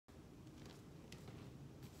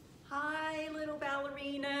little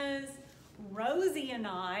ballerinas. Rosie and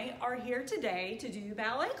I are here today to do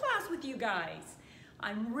ballet class with you guys.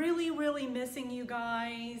 I'm really missing you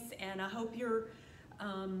guys, and I hope you're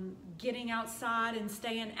getting outside and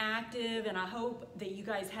staying active, and I hope that you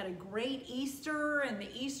guys had a great Easter and the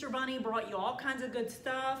Easter Bunny brought you all kinds of good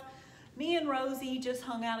stuff. Me and Rosie just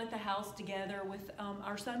hung out at the house together with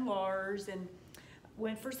our son Lars and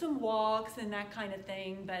went for some walks and that kind of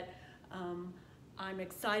thing, but I'm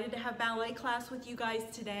excited to have ballet class with you guys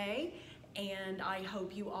today, and I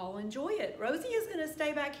hope you all enjoy it. Rosie is going to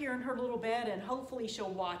stay back here in her little bed, and hopefully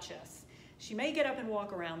she'll watch us. She may get up and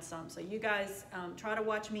walk around some, so you guys try to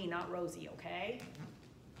watch me, not Rosie, okay?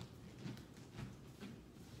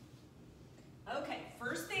 Okay,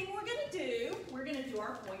 first thing we're going to do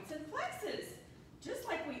our points and flexes, just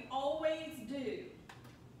like we always do.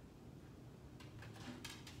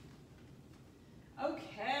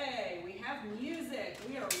 Okay, we have music.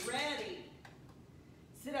 We are ready.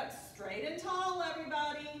 Sit up straight and tall,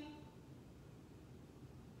 everybody.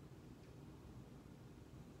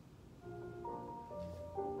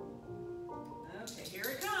 Okay, here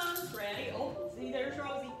it comes. Ready? Oh, see, there's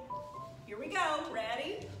Rosie. Here we go.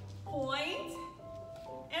 Ready? Point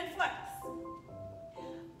and flex.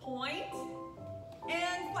 Point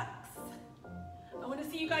and flex. I want to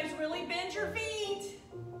see you guys really bend your feet.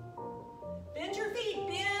 Bend your feet.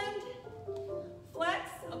 Bend. Flex.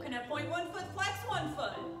 Okay, now point one foot, flex one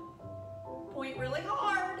foot. Point really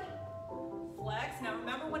hard. Flex. Now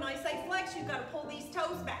remember, when I say flex, you've got to pull these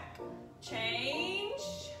toes back. Change.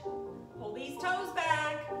 Pull these toes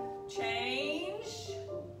back. Change.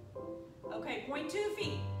 Okay, point 2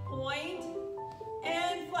 feet. Point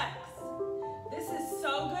and flex. This is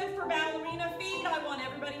so good for ballerina feet. I want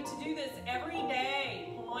everybody to do this every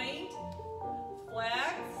day. Point,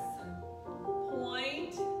 flex,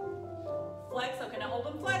 point, flex. Okay, now hold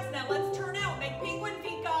them flex. Now let's turn out. Make penguin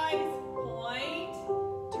feet, guys. Point,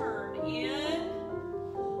 turn in,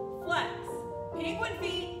 flex. Penguin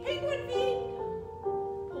feet, penguin feet.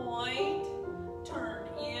 Point, turn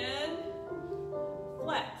in,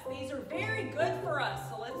 flex. These are very good for us.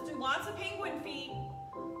 So let's do lots of penguin feet.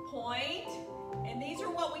 Point, and these are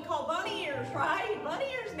what we call bunny ears, right? Bunny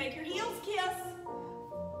ears, make your heels kiss.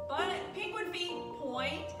 Penguin feet,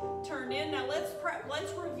 point, turn in. Now let's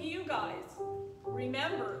review, guys.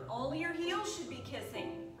 Remember, only your heels should be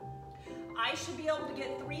kissing. I should be able to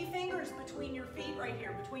get 3 fingers between your feet right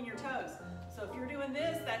here, between your toes. So if you're doing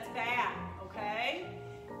this, that's bad, okay?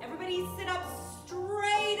 Everybody sit up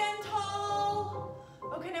straight and tall.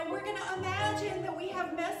 Okay, now we're gonna imagine that we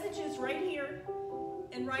have messages right here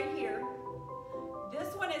and right here.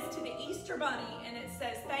 This one is to the Easter Bunny, and it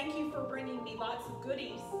says, thank you for bringing me lots of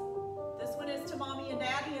goodies. This one is to Mommy and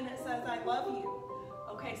Daddy, and it says, I love you.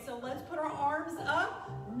 Okay, so let's put our arms up,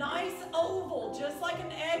 nice oval, just like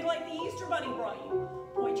an egg like the Easter Bunny brought you.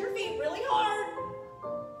 Point your feet really hard.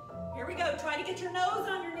 Here we go, try to get your nose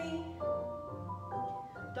underneath.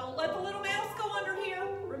 Don't let the little mouse go under here.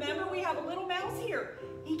 Remember, we have a little mouse here.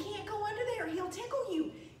 He can't go under there, he'll tickle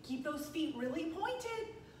you. Keep those feet really pointed,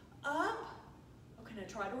 up. Okay, now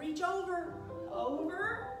try to reach over,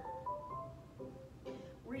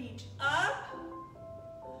 reach up,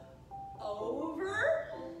 over,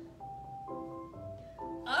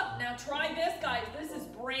 up. Now try this, guys. This is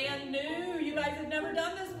brand new. You guys have never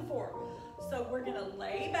done this before. So we're gonna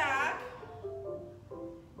lay back.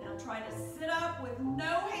 Now try to sit up with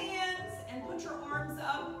no hands and put your arms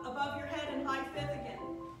up above your head in high fifth again.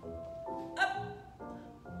 Up,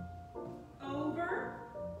 over,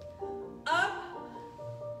 up,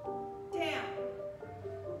 down,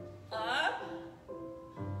 up,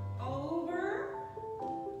 over,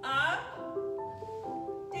 up,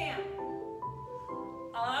 down,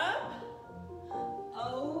 up,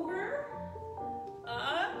 over,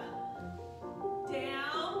 up,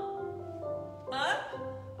 down, up.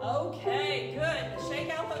 Okay, good. Shake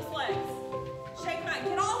out those legs. Shake them out.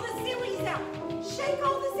 Get all the sillies out. Shake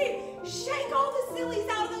all the sillies. Shake all the sillies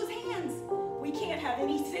out of those hands. We can't have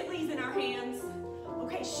any sillies in our hands.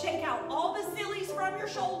 Okay, shake out all the sillies from your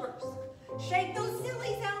shoulders. Shake those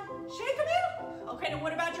sillies out. Shake them out. Okay, now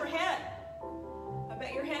what about your head? I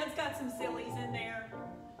bet your head's got some sillies in there.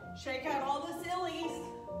 Shake out all the sillies.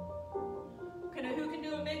 Okay, now who can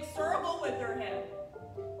do a big circle with their head?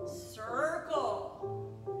 Circle.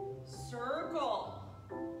 Circle.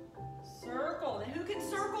 Circle. Now who can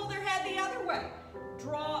circle their head the other way?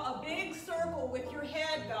 Draw a big circle with your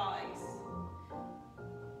head, guys.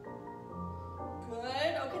 Good.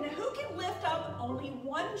 Okay, now who can lift up only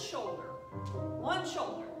one shoulder? One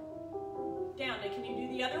shoulder. Down. Now can you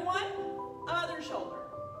do the other one? Other shoulder.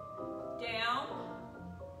 Down.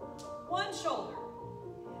 One shoulder.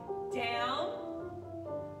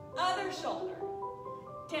 shoulder.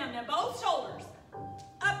 Down, now both shoulders.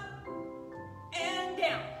 Up and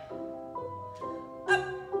down. Up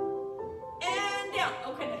and down.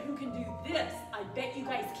 Okay, now who can do this? I bet you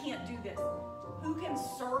guys can't do this. Who can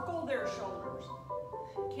circle their shoulders?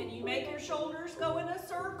 Can you make your shoulders go in a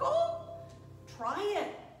circle? Try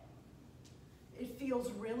it. It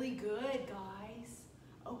feels really good, guys.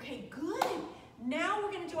 Okay, good. Now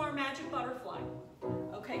we're going to do our magic butterfly.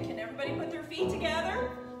 Okay, can everybody put their feet together?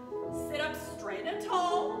 Sit up straight and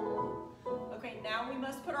tall. Okay, now we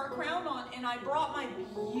must put our crown on, and I brought my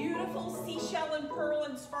beautiful seashell and pearl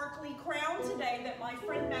and sparkly crown today that my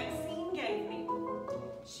friend Maxine gave me.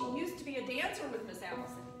 She used to be a dancer with Miss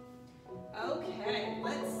Allison. Okay,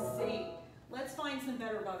 let's see. Let's find some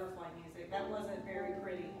better butterfly music. That wasn't very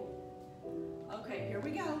pretty. Okay, here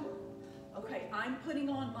we go. Okay, I'm putting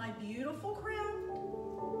on my beautiful crown.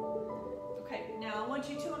 Okay, now I want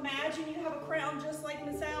you to imagine you have a crown just like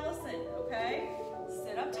Miss Allison, okay?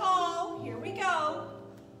 Sit up tall, here we go.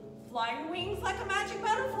 Fly your wings like a magic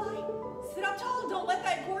butterfly. Sit up tall, don't let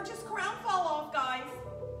that gorgeous crown fall off, guys.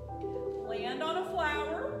 Land on a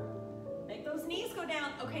flower. Make those knees go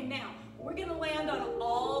down. Okay, now, we're gonna land on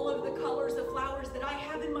all of the colors of flowers that I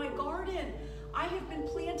have in my garden. I have been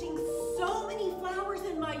planting so many flowers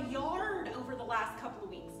in my yard over the last couple of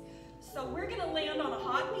weeks. So we're gonna land on a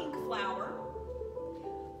hot pink flower.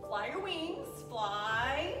 Fly your wings,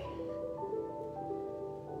 fly.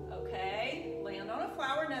 Okay, land on a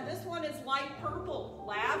flower. Now this one is light purple,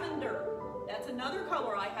 lavender. That's another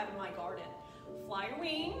color I have in my garden. Fly your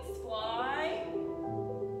wings, fly.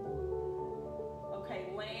 Okay,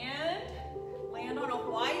 land on a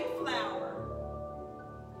white flower.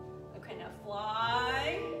 Okay, now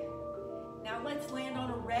fly. Now let's land on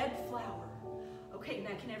a red flower. Okay,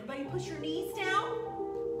 now can everybody push your knees down?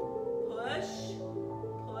 Push,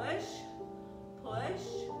 push, push,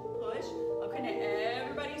 push. Okay, now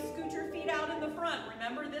everybody scoot your feet out in the front.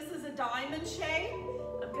 Remember, this is a diamond shape.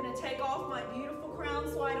 I'm gonna take off my beautiful crown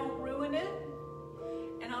so I don't ruin it.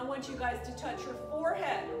 And I want you guys to touch your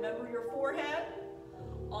forehead. Remember your forehead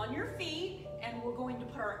on your feet, and we're going to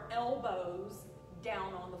put our elbows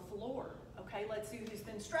down on the floor. Okay, let's see who's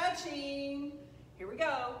been stretching. Here we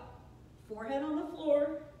go. Forehead on the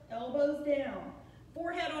floor, elbows down.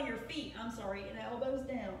 Forehead on your feet, I'm sorry, and elbows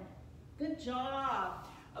down. Good job.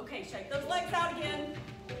 Okay, shake those legs out again.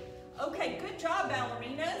 Okay, good job,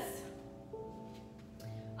 ballerinas.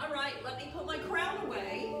 All right, let me put my crown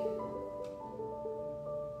away.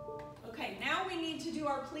 Okay, now we need to do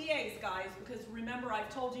our plies, guys, because remember, I've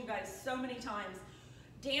told you guys so many times,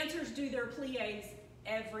 dancers do their plies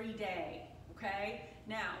every day, okay?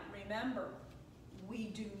 Now, remember, we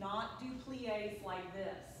do not do plies like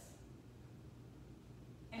this.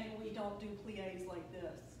 And we don't do plies like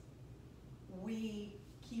this. We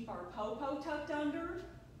keep our popo tucked under.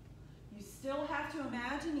 You still have to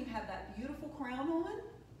imagine you have that beautiful crown on.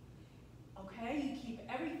 Okay, you keep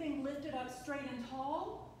everything lifted up straight and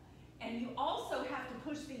tall. And you also have to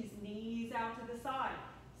push these knees out to the side.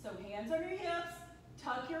 So hands on your hips,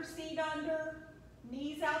 tuck your seat under,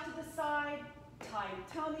 knees out to the side,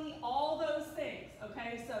 tight tummy, all those things.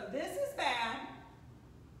 Okay, so this is bad.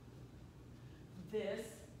 This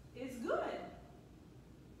is good.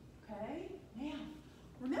 Okay, now,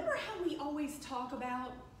 remember how we always talk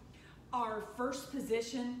about our first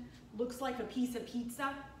position looks like a piece of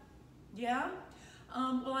pizza? Yeah?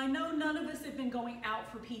 Well, I know none of us have been going out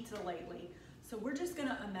for pizza lately, so we're just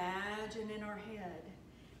gonna imagine in our head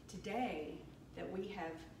today that we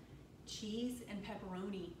have cheese and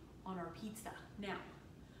pepperoni on our pizza. Now,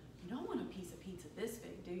 you don't want a piece of pizza this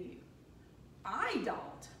big, do you? I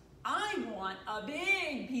don't. I want a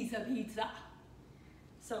big piece of pizza.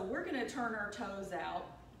 So we're gonna turn our toes out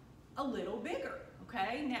a little bigger,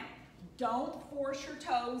 okay? Now, don't force your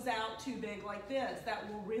toes out too big like this. That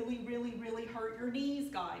will really, really, really hurt your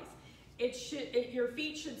knees, guys. Your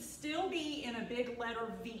feet should still be in a big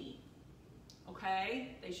letter V,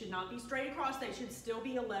 okay? They should not be straight across. They should still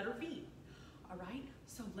be a letter V, all right?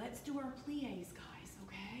 So let's do our plies, guys,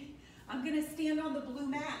 okay? I'm gonna stand on the blue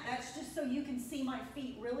mat. That's just so you can see my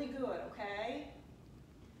feet really good, okay?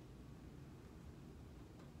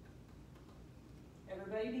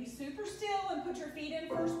 Everybody be super still and put your feet in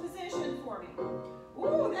first position for me.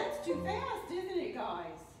 Ooh, that's too fast, isn't it,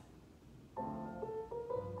 guys?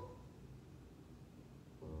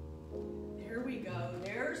 There we go.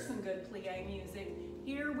 There's some good plie music.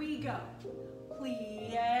 Here we go.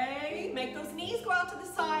 Plie. Make those knees go out to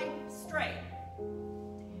the side, straight.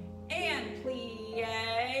 And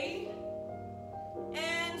plie.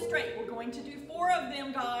 And straight. We're going to do 4 of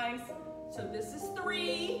them, guys. So this is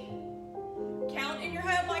 3. Count in your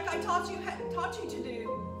head like I taught you to do.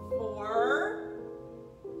 4.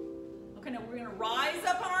 Okay, now we're gonna rise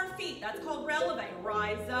up on our feet. That's called releve.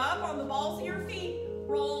 Rise up on the balls of your feet.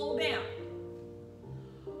 Roll down.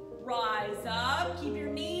 Rise up. Keep your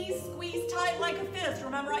knees squeezed tight like a fist.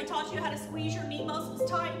 Remember I taught you how to squeeze your knee muscles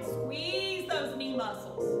tight? Squeeze those knee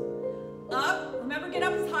muscles. Up. Remember, get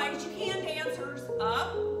up as high as you can, dancers.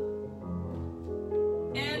 Up.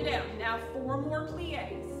 And down. Now 4 more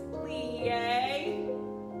plies. Plie.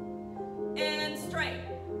 And straight.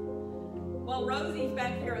 Well, Rosie's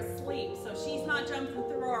back here asleep, so she's not jumping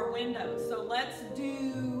through our window. So let's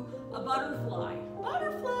do a butterfly.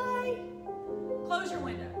 Butterfly. Close your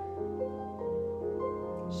window.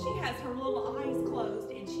 She has her little eyes closed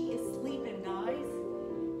and she is sleeping, guys.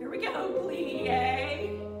 Here we go.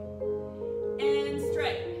 Plie. And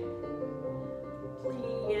straight.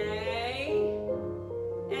 Plie.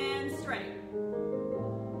 And straight.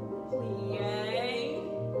 Plie.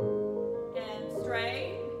 And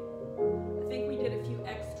straight. I think we did a few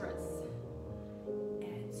extras.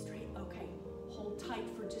 And straight. Okay. Hold tight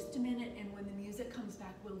for just a minute, and when the music comes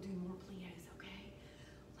back, we'll do more plies, okay?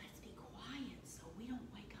 Let's be quiet so we don't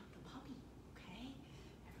wake up the puppy, okay?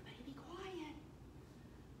 Everybody be quiet.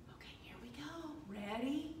 Okay, here we go.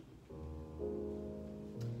 Ready?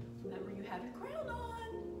 Remember, you have your crown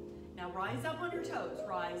on. Now rise up on your toes.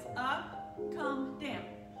 Rise up, come down.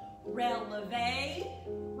 Releve,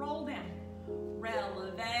 roll down.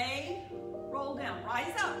 Releve, roll down.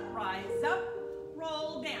 Rise up,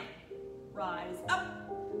 roll down. Rise up,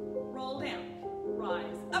 roll down.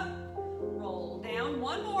 Rise up, roll down.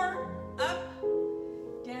 One more, up,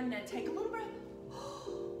 down. Now take a little breath.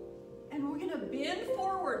 And we're gonna bend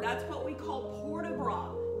forward. That's what we call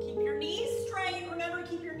port-de-bras. Keep your knees straight. Remember,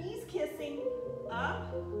 keep your knees kissing.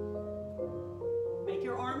 Up. Make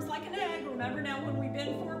your arms like an egg. Remember, now when we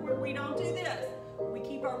bend forward, we don't do this. We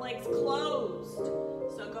keep our legs closed.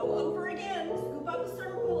 So go over again. Scoop up a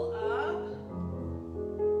circle. Up.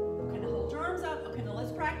 Okay, now hold your arms up. Okay, now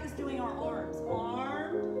let's practice doing our arms.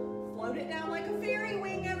 Arm. Float it down like a fairy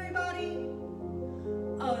wing, everybody.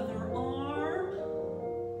 Other arm.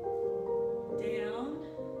 Down.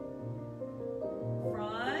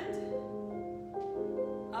 Front.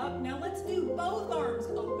 Up. Now let's do both arms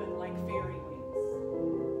open like fairy wings.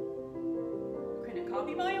 Okay, now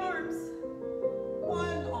copy my arms.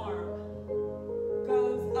 One arm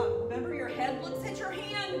goes up. Remember, your head looks at your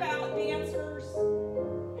hand, ballet dancers.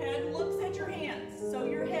 Head looks at your hands. So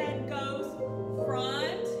your head goes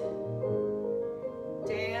front,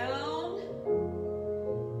 down.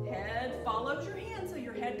 Head follows your hand, so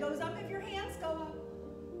your head goes up if your hands go up.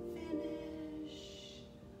 Finish.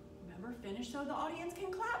 Remember, finish so the audience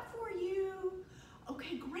can clap for you.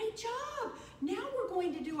 Okay, great job. Now we're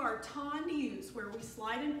going to do our tendus, where we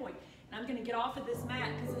slide and point. And I'm going to get off of this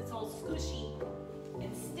mat because it's all squishy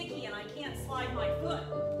and sticky and I can't slide my foot.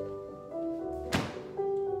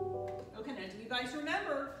 Okay, now do you guys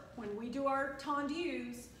remember when we do our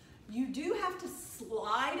tendus, you do have to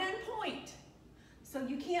slide and point. So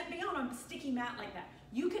you can't be on a sticky mat like that.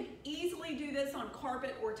 You could easily do this on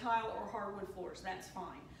carpet or tile or hardwood floors. That's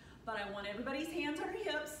fine. But I want everybody's hands on your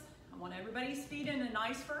hips. I want everybody's feet in a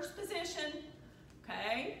nice first position.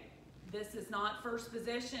 Okay? This is not first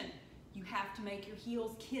position. You have to make your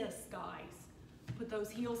heels kiss, guys. Put those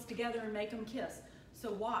heels together and make them kiss.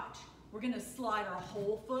 So watch. We're going to slide our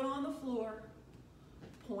whole foot on the floor.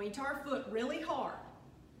 Point our foot really hard.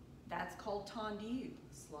 That's called tendu.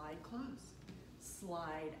 Slide close.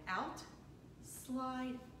 Slide out.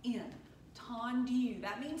 Slide in. Tendu.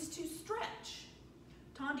 That means to stretch.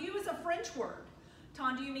 Tendu is a French word.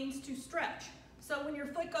 Tendu means to stretch. So when your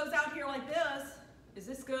foot goes out here like this, is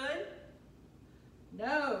this good?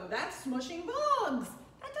 No, that's smushing bugs.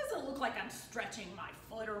 That doesn't look like I'm stretching my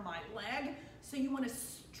foot or my leg. So you want to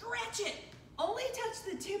stretch it. Only touch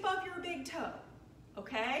the tip of your big toe.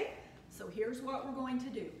 Okay? So here's what we're going to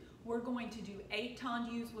do. We're going to do 8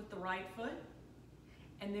 tendus with the right foot.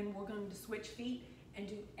 And then we're going to switch feet and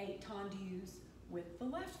do 8 tendus with the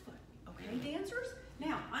left foot. Okay, dancers?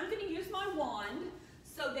 Now, I'm going to use my wand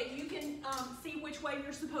so that you can see which way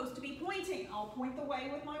you're supposed to be pointing. I'll point the way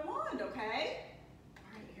with my wand, okay? All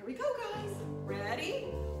right, here we go, guys. Ready?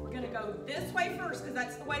 We're going to go this way first because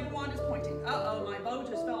that's the way the wand is pointing. Uh-oh, my bow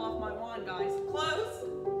just fell off my wand, guys. Close.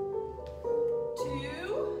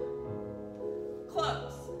 2.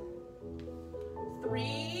 Close.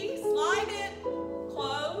 3. Slide it.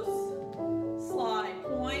 Close. Slide.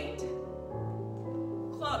 Point.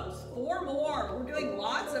 Close. 4 more. We're doing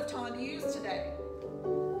lots of tendus today.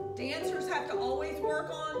 Dancers have to always work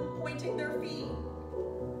on pointing their feet.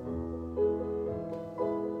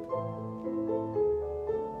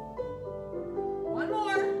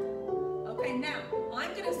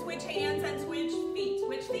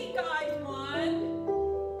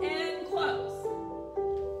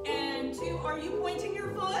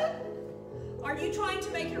 Are you trying to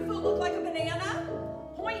make your foot look like a banana?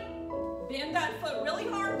 Point. Bend that foot really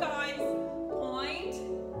hard, guys. Point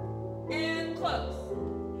and close.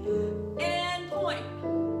 And point.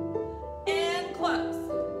 And close.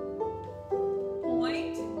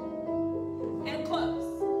 Point and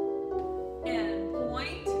close. And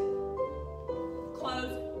point.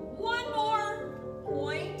 Close. One more.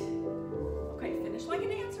 Point. Okay, finish like a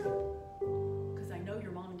dancer. Because I know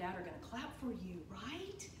your mom and dad are going to clap for you,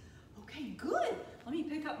 right? Okay, good. Let me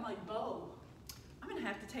pick up my bow. I'm going to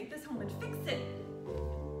have to take this home and fix it.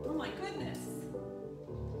 Oh my goodness.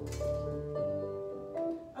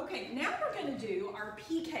 Okay, now we're going to do our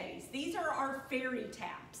PKs. These are our fairy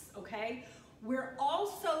taps, okay? We're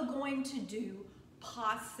also going to do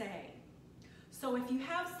passe. So if you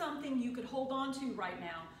have something you could hold on to right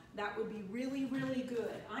now, that would be really, really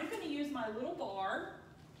good. I'm going to use my little bar.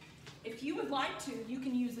 If you would like to, you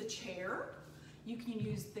can use a chair. You can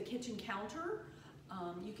use the kitchen counter.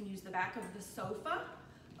 You can use the back of the sofa,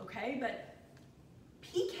 okay? But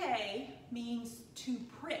piqué means to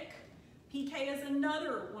prick. Piqué is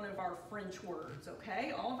another one of our French words,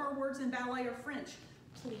 okay? All of our words in ballet are French.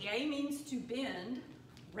 Plié means to bend.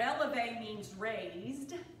 Relevé means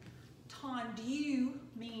raised. Tendu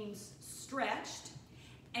means stretched.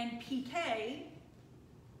 And piqué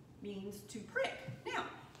means to prick. Now,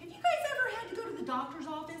 have you guys ever had to go to the doctor's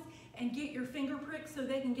office and get your finger pricked so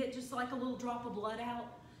they can get just like a little drop of blood out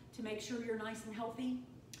to make sure you're nice and healthy?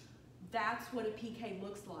 That's what a piqué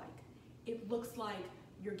looks like. It looks like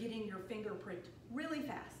you're getting your finger pricked really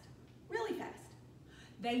fast, really fast.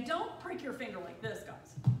 They don't prick your finger like this,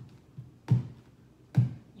 guys.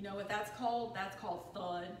 You know what that's called? That's called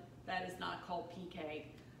thud. That is not called piqué.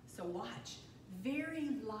 So watch, very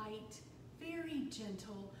light, very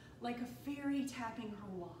gentle, like a fairy tapping her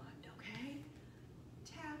wand, okay?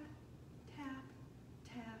 Tap, tap,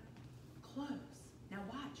 tap, close. Now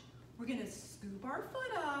watch, we're gonna scoop our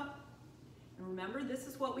foot up. And remember, this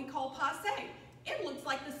is what we call passe. It looks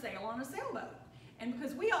like the sail on a sailboat. And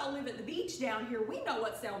because we all live at the beach down here, we know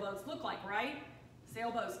what sailboats look like, right?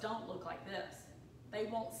 Sailboats don't look like this. They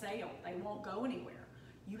won't sail, they won't go anywhere.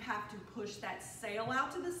 You have to push that sail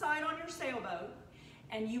out to the side on your sailboat,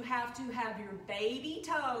 and you have to have your baby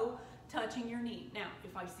toe touching your knee. Now,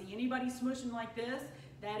 if I see anybody smushing like this,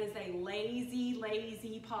 that is a lazy,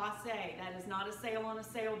 lazy passe. That is not a sail on a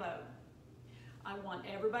sailboat. I want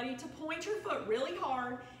everybody to point your foot really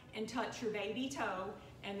hard and touch your baby toe,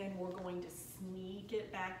 and then we're going to sneak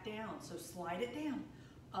it back down. So slide it down.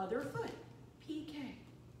 Other foot, piqué,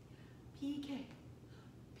 piqué,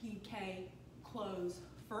 piqué, close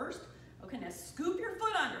first. Okay, now scoop your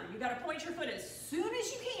foot under. You gotta point your foot as soon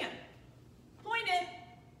as you can. Point it.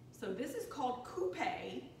 So this is called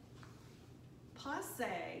coupé,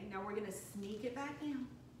 passe. Now we're gonna sneak it back down.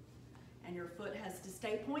 And your foot has to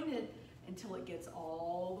stay pointed until it gets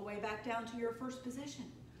all the way back down to your first position.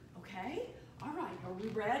 Okay? All right, are we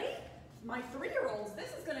ready? My 3-year-olds,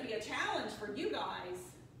 this is gonna be a challenge for you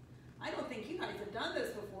guys. I don't think you guys have done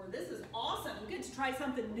this before. This is awesome. You get to try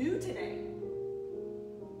something new today.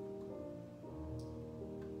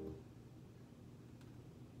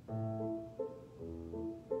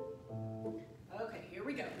 Okay, here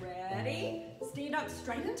we go. Ready? Stand up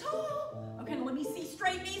straight and tall. Okay, now let me see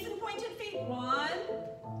straight knees and pointed feet. 1,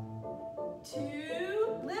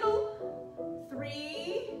 2, little,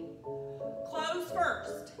 3, close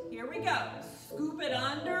first. Here we go. Scoop it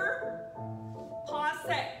under,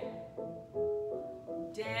 passe.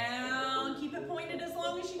 Down, keep it pointed as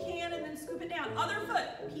long as you can, and then scoop it down. Other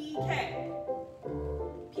foot, piqué,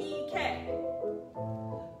 piqué,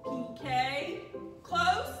 piqué,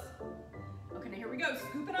 close. Okay, now here we go.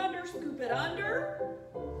 Scoop it under,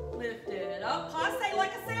 lift it up, passe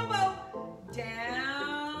like a sailboat,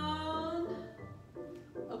 down.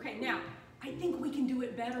 Okay, now, I think we can do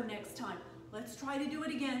it better next time. Let's try to do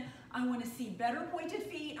it again. I want to see better pointed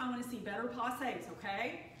feet. I want to see better passes,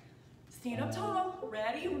 okay? Stand up tall.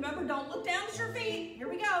 Ready? Remember, don't look down at your feet. Here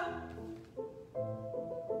we go.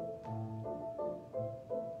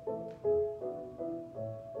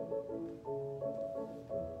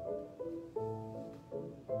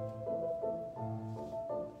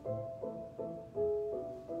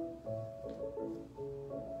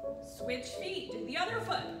 Switch feet. Do the other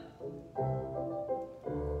foot.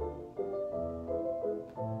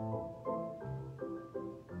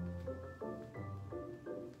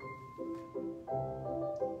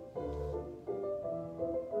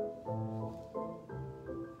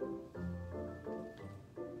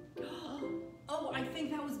 Oh, I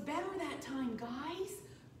think that was better that time, guys.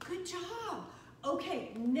 Good job.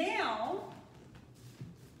 Okay, now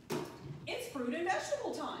it's fruit and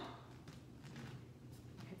vegetable time.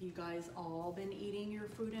 Have you guys all been eating your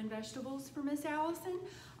fruit and vegetables for Miss Allison?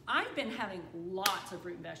 I've been having lots of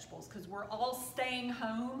fruit and vegetables because we're all staying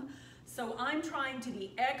home. So I'm trying to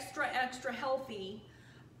be extra healthy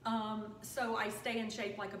so I stay in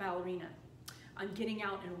shape like a ballerina. I'm getting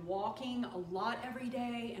out and walking a lot every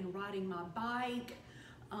day and riding my bike.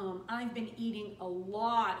 I've been eating a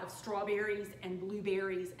lot of strawberries and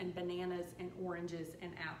blueberries and bananas and oranges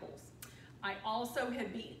and apples. I also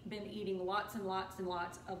have been eating lots and lots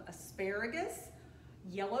of asparagus,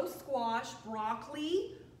 yellow squash,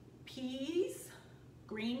 broccoli, peas,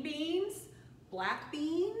 green beans, black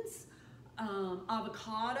beans,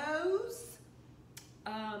 avocados,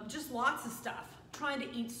 just lots of stuff. Trying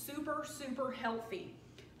to eat super healthy.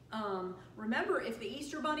 Remember, if the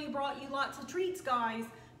Easter Bunny brought you lots of treats, guys,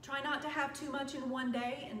 try not to have too much in one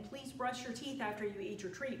day, and please brush your teeth after you eat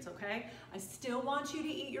your treats, okay? I still want you to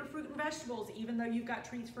eat your fruit and vegetables even though you've got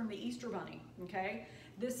treats from the Easter Bunny, okay?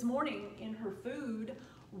 This morning in her food,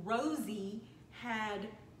 Rosie had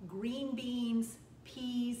green beans,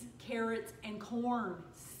 peas, carrots, and corn.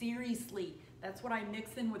 Seriously, that's what I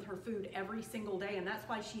mix in with her food every single day, and that's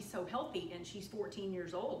why she's so healthy, and she's 14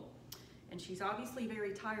 years old. And she's obviously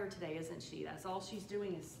very tired today, isn't she? That's all she's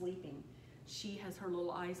doing is sleeping. She has her little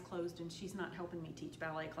eyes closed, and she's not helping me teach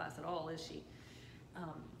ballet class at all, is she?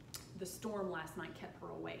 The storm last night kept her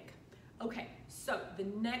awake. Okay, so the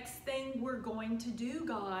next thing we're going to do,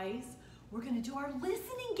 guys, we're gonna do our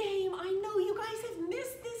listening game. I know you guys have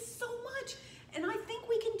missed this so much, and I think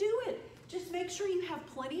we can do it. Just make sure you have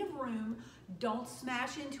plenty of room. Don't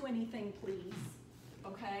smash into anything, please,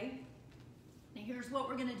 okay? Now here's what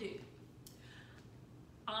we're gonna do.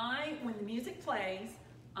 When the music plays,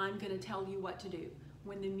 I'm gonna tell you what to do.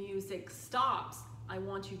 When the music stops, I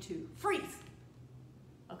want you to freeze,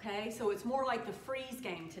 okay? So it's more like the freeze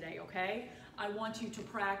game today, okay? I want you to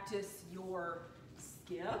practice your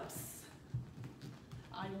skips.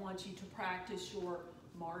 I want you to practice your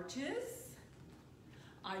marches.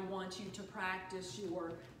 I want you to practice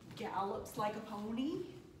your gallops like a pony,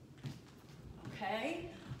 okay?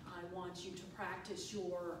 I want you to practice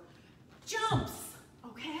your jumps,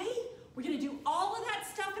 okay? We're gonna do all of that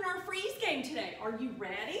stuff in our freeze game today. Are you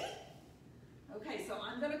ready? Okay, so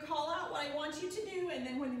I'm gonna call out what I want you to do, and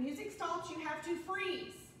then when the music stops, you have to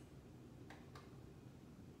freeze.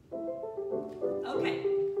 Okay.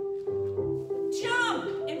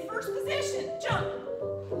 Jump in first position, jump.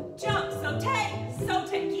 Jump,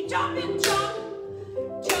 saute, keep jumping, jump,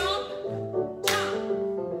 jump,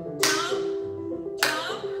 jump, jump,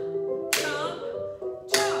 jump, jump,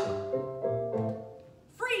 jump.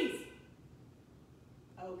 Freeze.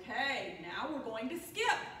 Okay, now we're going to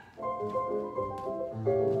skip.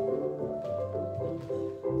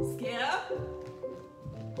 Skip.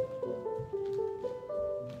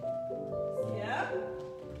 Skip.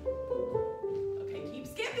 Okay, keep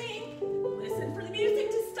skipping. Listen for the music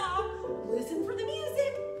to stop. Listen for the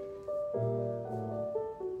music.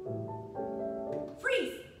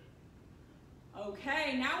 Freeze.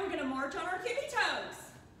 Okay, now we're going to march on our tippy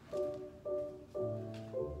toes.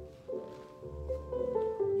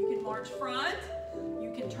 You can march front.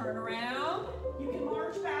 You can turn around. You can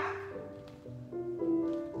march back.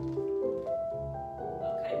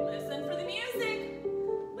 Okay, listen for the music.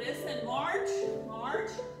 Listen, march, march,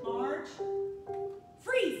 march.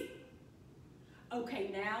 Freeze. Okay,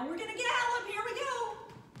 now we're gonna gallop. Here we go.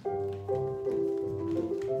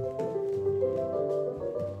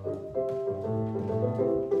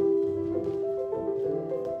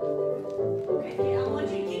 Okay, I want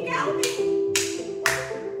you to keep galloping.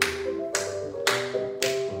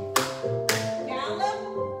 Gallop.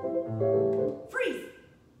 Freeze.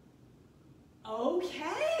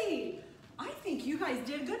 Okay. I think you guys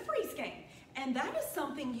did a good freeze game. And that is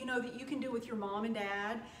something, you know, that you can do with your mom and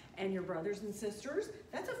dad and your brothers and sisters.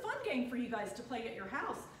 That's a fun game for you guys to play at your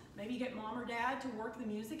house. Maybe get mom or dad to work the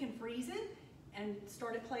music and freeze it and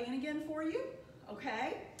start it playing again for you,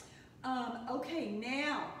 okay? Okay,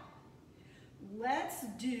 now let's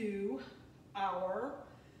do our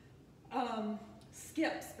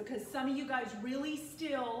skips, because some of you guys really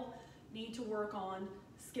still need to work on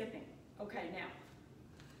skipping. Okay, now,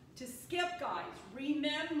 to skip, guys,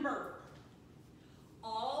 remember,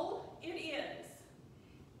 all it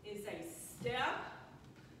is a step,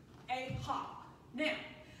 a hop. Now,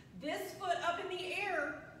 this foot up in the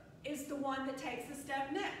air is the one that takes a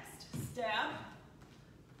step next. Step,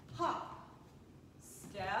 hop,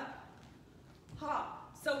 step,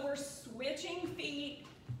 hop. So we're switching feet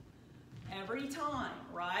every time,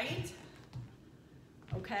 right?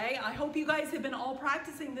 Okay, I hope you guys have been all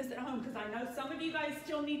practicing this at home, because I know some of you guys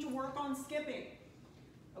still need to work on skipping.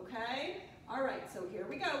 Okay? all right, so here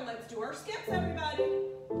we go. Let's do our skips, everybody.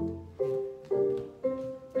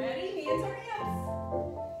 Ready? Hands are hips.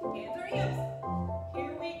 Hands are hips.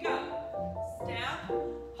 Here we go. Step,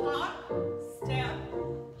 hop, step,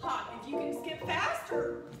 hop. If you can skip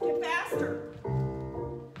faster, skip faster.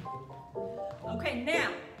 Okay,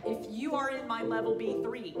 now, if you are in my level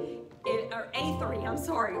B3, or A3, I'm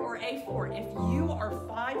sorry, or A4, if you are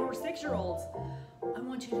 5 or 6 year olds, I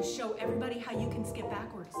want you to show everybody how you can skip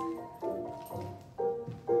backwards.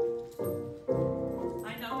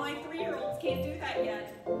 I know my 3-year-olds can't do that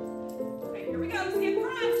yet. Okay, here we go, skip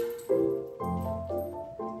front.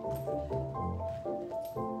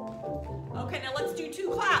 Okay, now let's do 2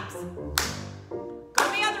 claps. Go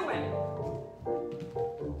the other way.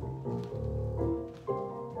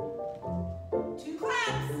 2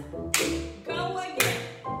 claps. Go again.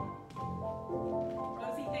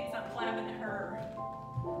 Rosie thinks I'm clapping at her.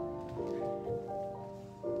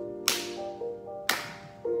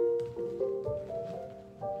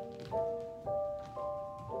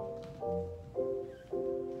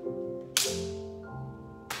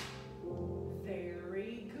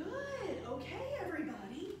 Very good. Okay,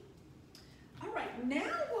 everybody. All right, now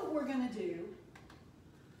what we're going to do,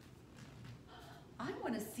 I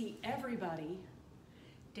want to see everybody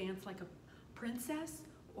dance like a princess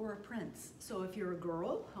or a prince. So if you're a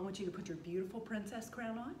girl, I want you to put your beautiful princess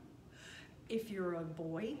crown on. If you're a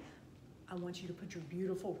boy, I want you to put your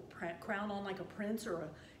beautiful crown on like a prince or a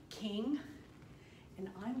king. And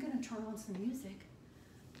I'm going to turn on some music,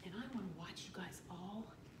 and I want to watch you guys all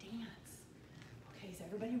dance. Okay, is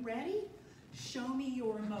everybody ready? Show me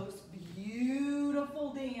your most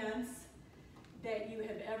beautiful dance that you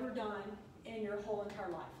have ever done in your whole entire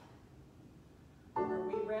life. Are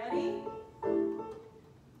we ready?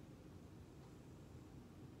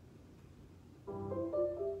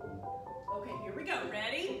 Okay, here we go.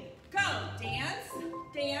 Ready? Go. Dance,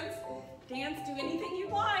 dance, dance. Do anything you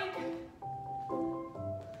like.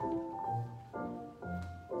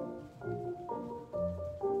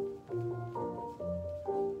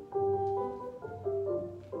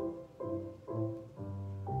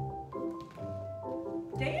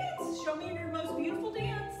 Dance. Show me your most beautiful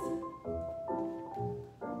dance.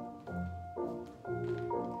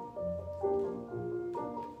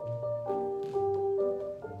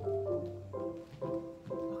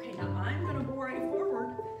 Okay, now I'm going to go right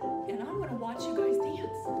forward and I'm going to watch you guys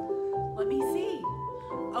dance. Let me see.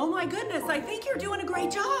 Oh my goodness, I think you're doing a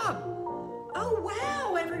great job. Oh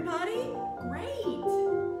wow, everybody. Great.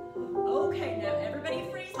 Okay, now everybody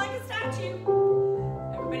freeze like a statue.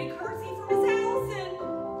 Everybody curtsy for Miss Allison.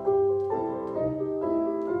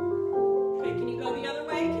 Okay, can you go the other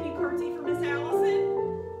way? Can you curtsy for Miss Allison?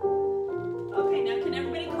 Okay, now can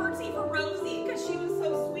everybody curtsy for Rosie because she was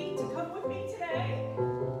so sweet to come with me today?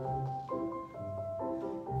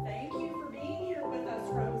 Thank you for being here with us,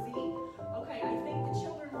 Rosie. Okay, I think the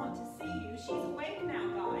children want to see you. She's awake now,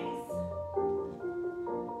 guys.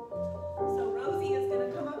 So Rosie is going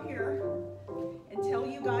to come up here and tell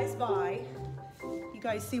you guys bye. You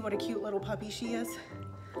guys see what a cute little puppy she is?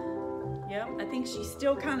 Yep, I think she's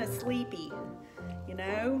still kind of sleepy, you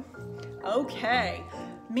know? Okay,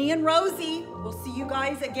 me and Rosie will see you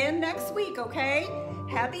guys again next week, okay?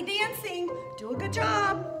 Happy dancing. Do a good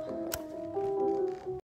job.